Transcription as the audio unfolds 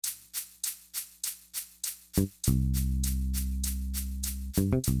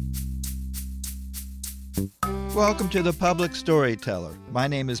Welcome to The Public Storyteller. My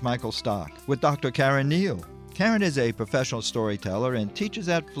name is Michael Stock with Dr. Karen Neal. Karen is a professional storyteller and teaches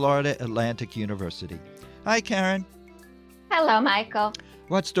at Florida Atlantic University. Hi, Karen. Hello, Michael.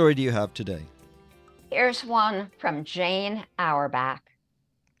 What story do you have today? Here's one from Jane Auerback.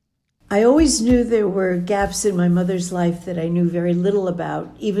 I always knew there were gaps in my mother's life that I knew very little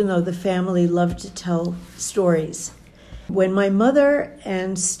about, even though the family loved to tell stories. When my mother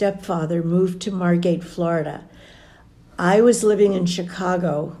and stepfather moved to Margate, Florida, I was living in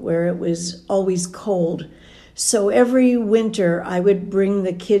Chicago, where it was always cold. So every winter, I would bring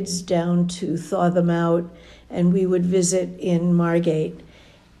the kids down to thaw them out, and we would visit in Margate.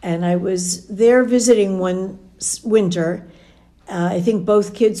 And I was there visiting one winter. I think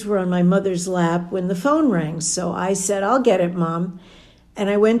both kids were on my mother's lap when the phone rang. So I said, "I'll get it, Mom." And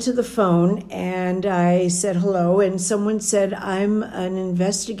I went to the phone and I said hello, and someone said, "I'm an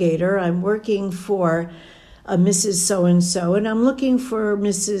investigator. I'm working for Mrs. So-and-so, and I'm looking for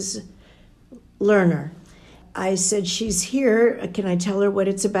Mrs. Lerner." I said, "She's here. Can I tell her what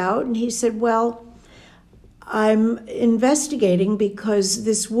it's about?" And he said, "Well, I'm investigating because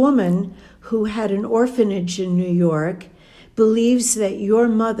this woman who had an orphanage in New York believes that your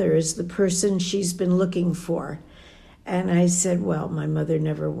mother is the person she's been looking for." And I said, "Well, my mother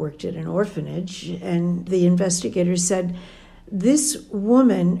never worked at an orphanage." And the investigator said, "This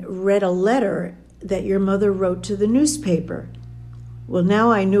woman read a letter that your mother wrote to the newspaper." Well, now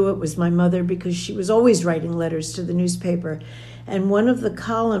I knew it was my mother because she was always writing letters to the newspaper. And one of the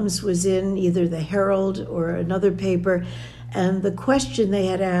columns was in either the Herald or another paper. And the question they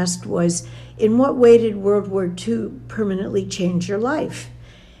had asked was, "In what way did World War II permanently change your life?"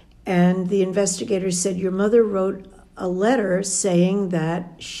 And the investigator said, "Your mother wrote a letter saying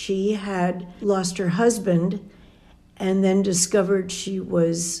that she had lost her husband and then discovered she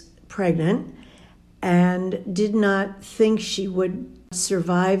was pregnant and did not think she would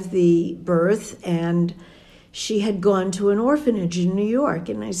survive the birth, and she had gone to an orphanage in New York."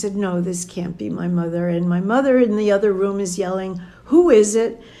 And I said, "No, this can't be my mother." And my mother in the other room is yelling, "Who is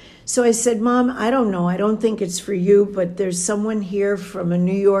it?" So I said, "Mom, I don't know. I don't think it's for you, but there's someone here from a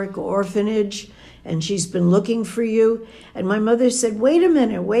New York orphanage, and she's been looking for you." And my mother said, wait a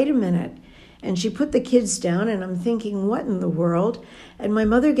minute. And she put the kids down, and I'm thinking, what in the world? And my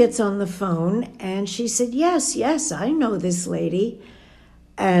mother gets on the phone, and she said, yes, I know this lady.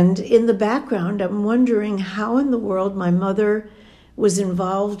 And in the background, I'm wondering how in the world my mother was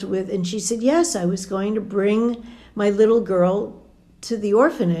involved with, and she said, yes, I was going to bring my little girl to the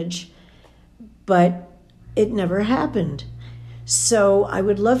orphanage, but it never happened. So I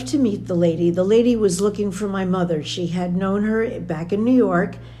would love to meet the lady. The lady was looking for my mother. She had known her back in New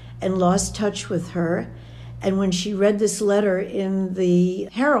York and lost touch with her. And when she read this letter in the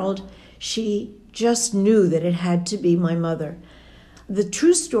Herald, she just knew that it had to be my mother. The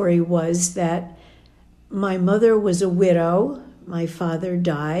true story was that my mother was a widow. My father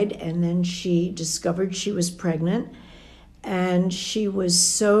died, and then she discovered she was pregnant. And she was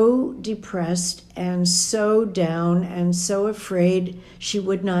so depressed and so down and so afraid she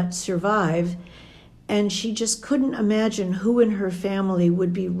would not survive. And she just couldn't imagine who in her family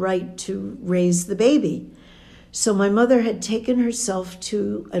would be right to raise the baby. So my mother had taken herself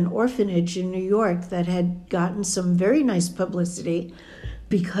to an orphanage in New York that had gotten some very nice publicity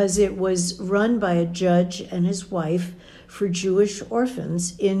because it was run by a judge and his wife for Jewish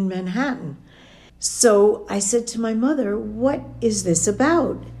orphans in Manhattan. So I said to my mother, "What is this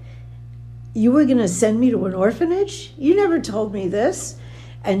about? You were going to send me to an orphanage? You never told me this."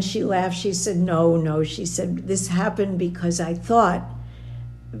 And she laughed. She said, no. She said, "This happened because I thought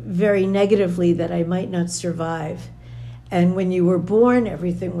very negatively that I might not survive. And when you were born,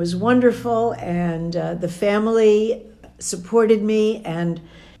 everything was wonderful, and the family supported me, and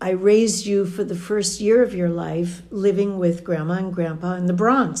I raised you for the first year of your life living with Grandma and Grandpa in the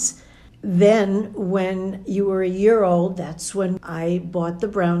Bronx. Then when you were a year old, that's when I bought the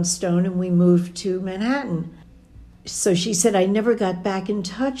brownstone and we moved to Manhattan." So she said, "I never got back in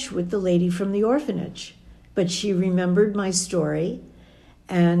touch with the lady from the orphanage, but she remembered my story,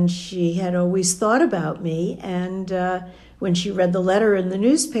 and she had always thought about me, and when she read the letter in the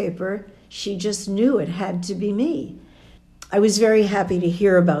newspaper, she just knew it had to be me." I was very happy to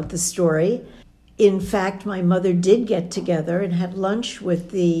hear about the story. In fact, my mother did get together and had lunch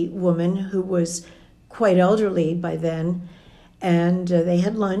with the woman who was quite elderly by then. And they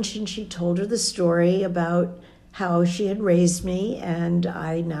had lunch, and she told her the story about how she had raised me, and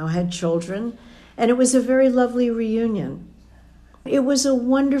I now had children. And it was a very lovely reunion. It was a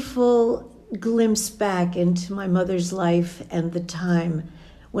wonderful glimpse back into my mother's life and the time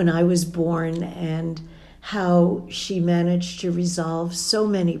when I was born and how she managed to resolve so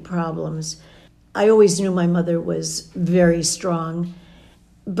many problems. I always knew my mother was very strong,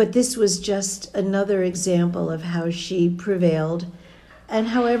 but this was just another example of how she prevailed and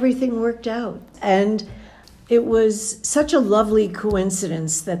how everything worked out. And it was such a lovely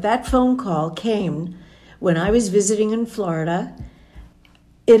coincidence that that phone call came when I was visiting in Florida.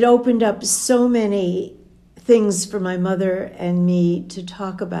 It opened up so many things for my mother and me to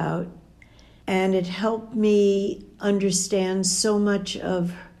talk about, and it helped me understand so much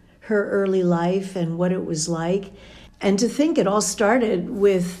of her early life and what it was like. And to think it all started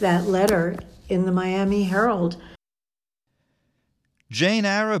with that letter in the Miami Herald. Jane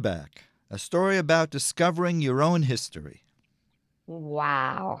Auerback, a story about discovering your own history.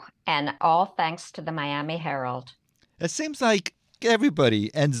 Wow. And all thanks to the Miami Herald. It seems like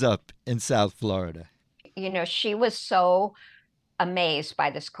everybody ends up in South Florida. She was so amazed by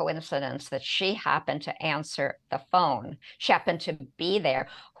this coincidence that she happened to answer the phone. She happened to be there.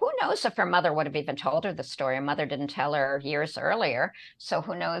 Who knows if her mother would have even told her the story? Her mother didn't tell her years earlier. So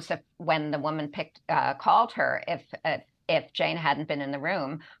who knows if when the woman called her, if Jane hadn't been in the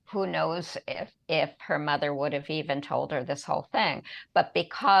room, who knows if her mother would have even told her this whole thing. But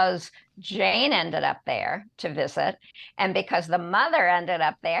because Jane ended up there to visit, and because the mother ended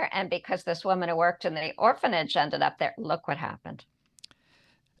up there, and because this woman who worked in the orphanage ended up there, look what happened.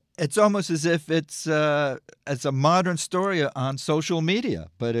 It's almost as if it's a modern story on social media,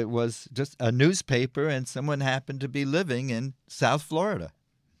 but it was just a newspaper and someone happened to be living in South Florida.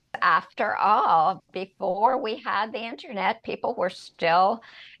 After all, before we had the internet, people were still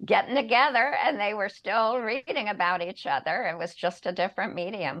getting together and they were still reading about each other. It was just a different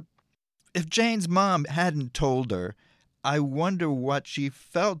medium. If Jane's mom hadn't told her, I wonder what she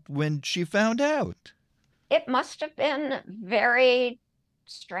felt when she found out. It must have been very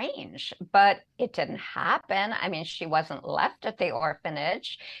strange, but it didn't happen. I mean, she wasn't left at the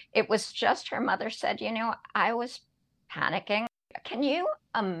orphanage. It was just her mother said, I was panicking. Can you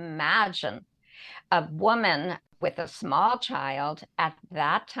imagine a woman with a small child at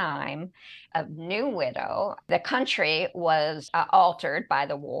that time, a new widow? The country was altered by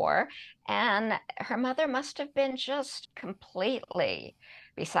the war, and her mother must have been just completely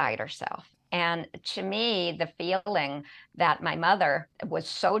beside herself. And to me, the feeling that my mother was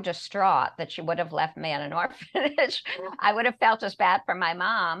so distraught that she would have left me in an orphanage, I would have felt as bad for my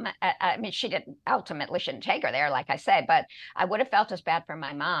mom. I mean, she didn't take her there, like I said, but I would have felt as bad for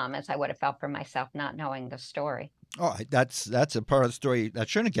my mom as I would have felt for myself not knowing the story. Oh, that's a part of the story that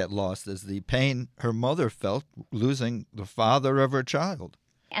shouldn't get lost, is the pain her mother felt losing the father of her child.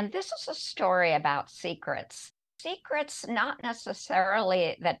 And this is a story about secrets. Secrets not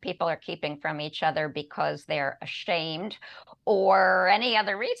necessarily that people are keeping from each other because they're ashamed or any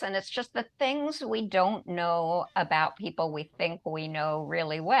other reason. It's just the things we don't know about people we think we know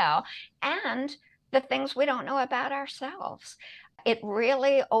really well, and the things we don't know about ourselves. It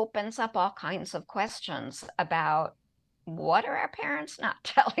really opens up all kinds of questions about what are our parents not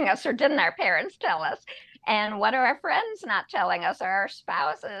telling us, or didn't our parents tell us? And what are our friends not telling us, or our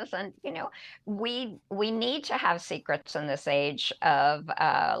spouses? And, we need to have secrets in this age of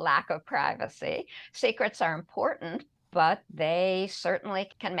lack of privacy. Secrets are important, but they certainly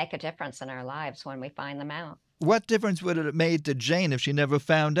can make a difference in our lives when we find them out. What difference would it have made to Jane if she never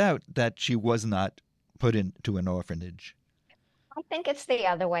found out that she was not put into an orphanage? I think it's the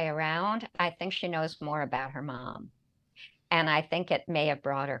other way around. I think she knows more about her mom. And I think it may have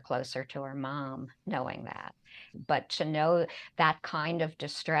brought her closer to her mom, knowing that. But to know that kind of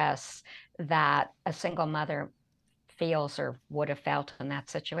distress that a single mother feels or would have felt in that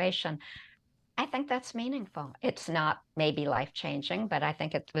situation, I think that's meaningful. It's not maybe life-changing, but I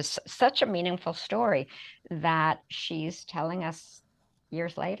think it was such a meaningful story that she's telling us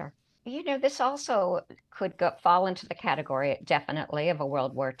years later. This also could fall into the category, definitely, of a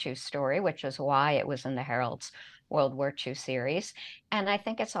World War II story, which is why it was in the Herald's World War II series. And I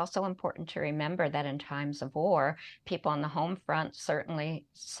think it's also important to remember that in times of war, people on the home front certainly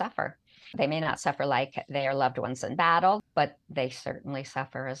suffer. They may not suffer like their loved ones in battle, but they certainly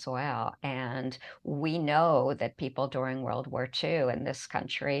suffer as well. And we know that people during World War II in this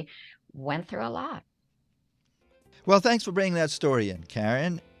country went through a lot. Well, thanks for bringing that story in,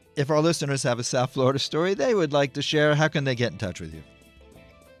 Karen. If our listeners have a South Florida story they would like to share, how can they get in touch with you?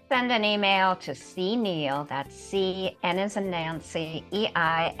 Send an email to cneil, that's C, N as in Nancy,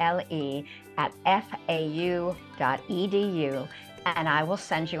 EILE, @fau.edu, and I will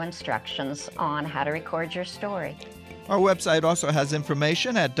send you instructions on how to record your story. Our website also has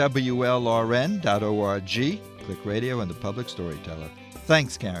information at WLRN.org. Click radio and the Public Storyteller.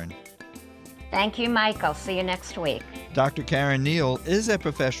 Thanks, Karen. Thank you, Michael. See you next week. Dr. Karen Neal is a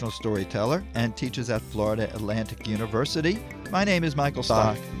professional storyteller and teaches at Florida Atlantic University. My name is Michael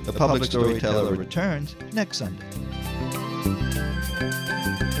Stock. The Public Storyteller returns next Sunday.